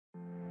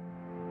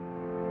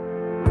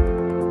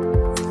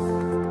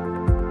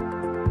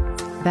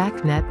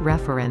BACnet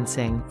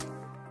referencing.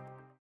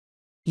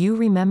 You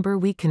remember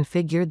we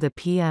configured the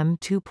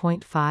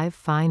PM2.5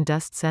 fine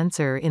dust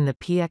sensor in the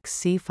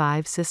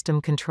PXC5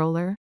 system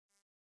controller?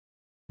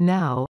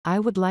 Now, I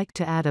would like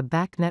to add a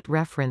BACnet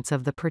reference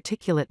of the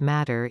particulate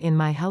matter in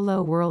my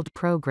Hello World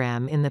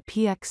program in the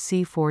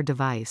PXC4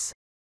 device.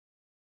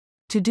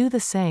 To do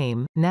the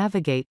same,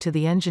 navigate to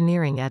the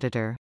engineering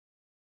editor.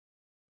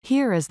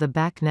 Here is the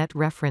BACnet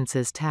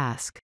references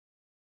task.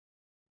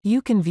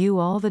 You can view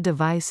all the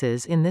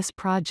devices in this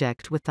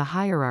project with the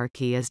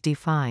hierarchy as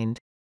defined.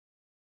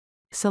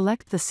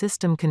 Select the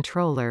system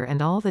controller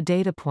and all the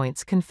data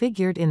points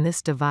configured in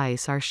this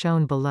device are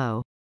shown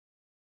below.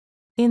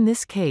 In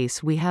this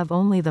case we have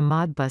only the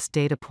Modbus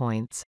data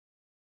points.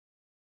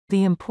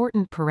 The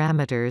important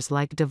parameters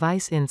like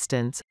device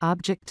instance,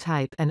 object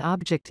type and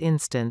object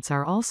instance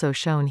are also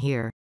shown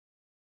here.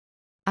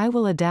 I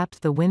will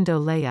adapt the window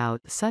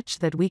layout such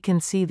that we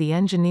can see the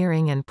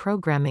engineering and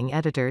programming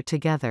editor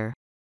together.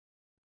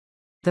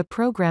 The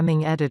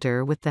programming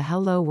editor with the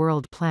Hello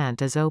World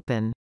plant is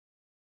open.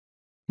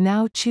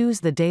 Now choose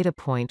the data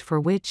point for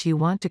which you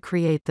want to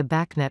create the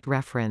BACnet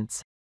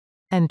reference.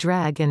 And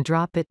drag and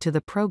drop it to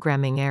the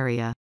programming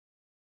area.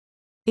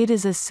 It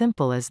is as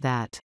simple as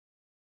that.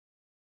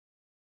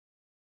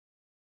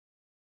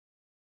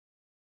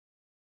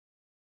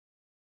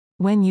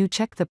 When you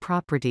check the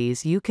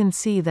properties you can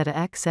see that a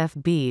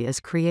XFB is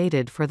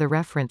created for the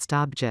referenced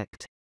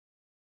object.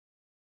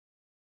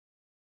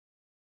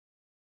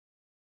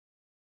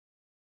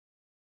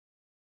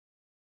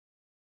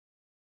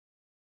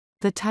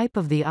 The type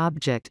of the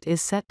object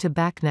is set to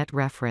BACnet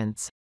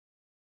reference.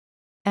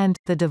 And,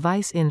 the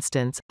device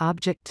instance,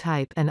 object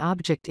type and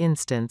object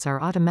instance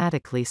are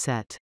automatically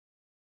set.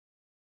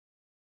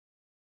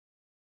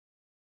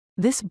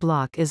 This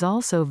block is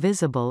also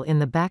visible in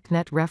the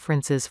BACnet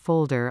references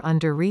folder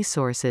under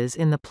Resources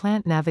in the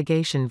Plant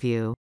Navigation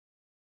view.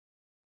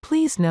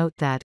 Please note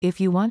that, if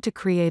you want to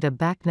create a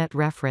BACnet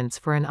reference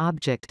for an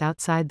object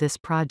outside this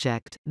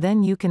project,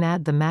 then you can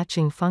add the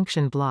matching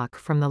function block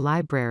from the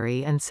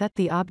library and set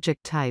the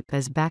object type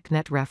as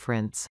BACnet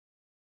reference.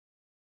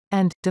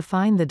 And,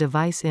 define the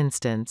device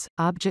instance,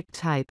 object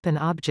type and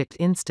object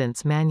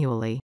instance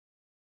manually.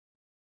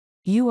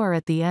 You are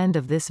at the end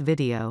of this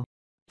video.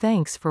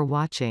 Thanks for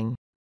watching.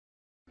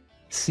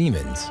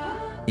 Siemens.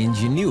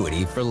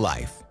 Ingenuity for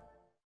life.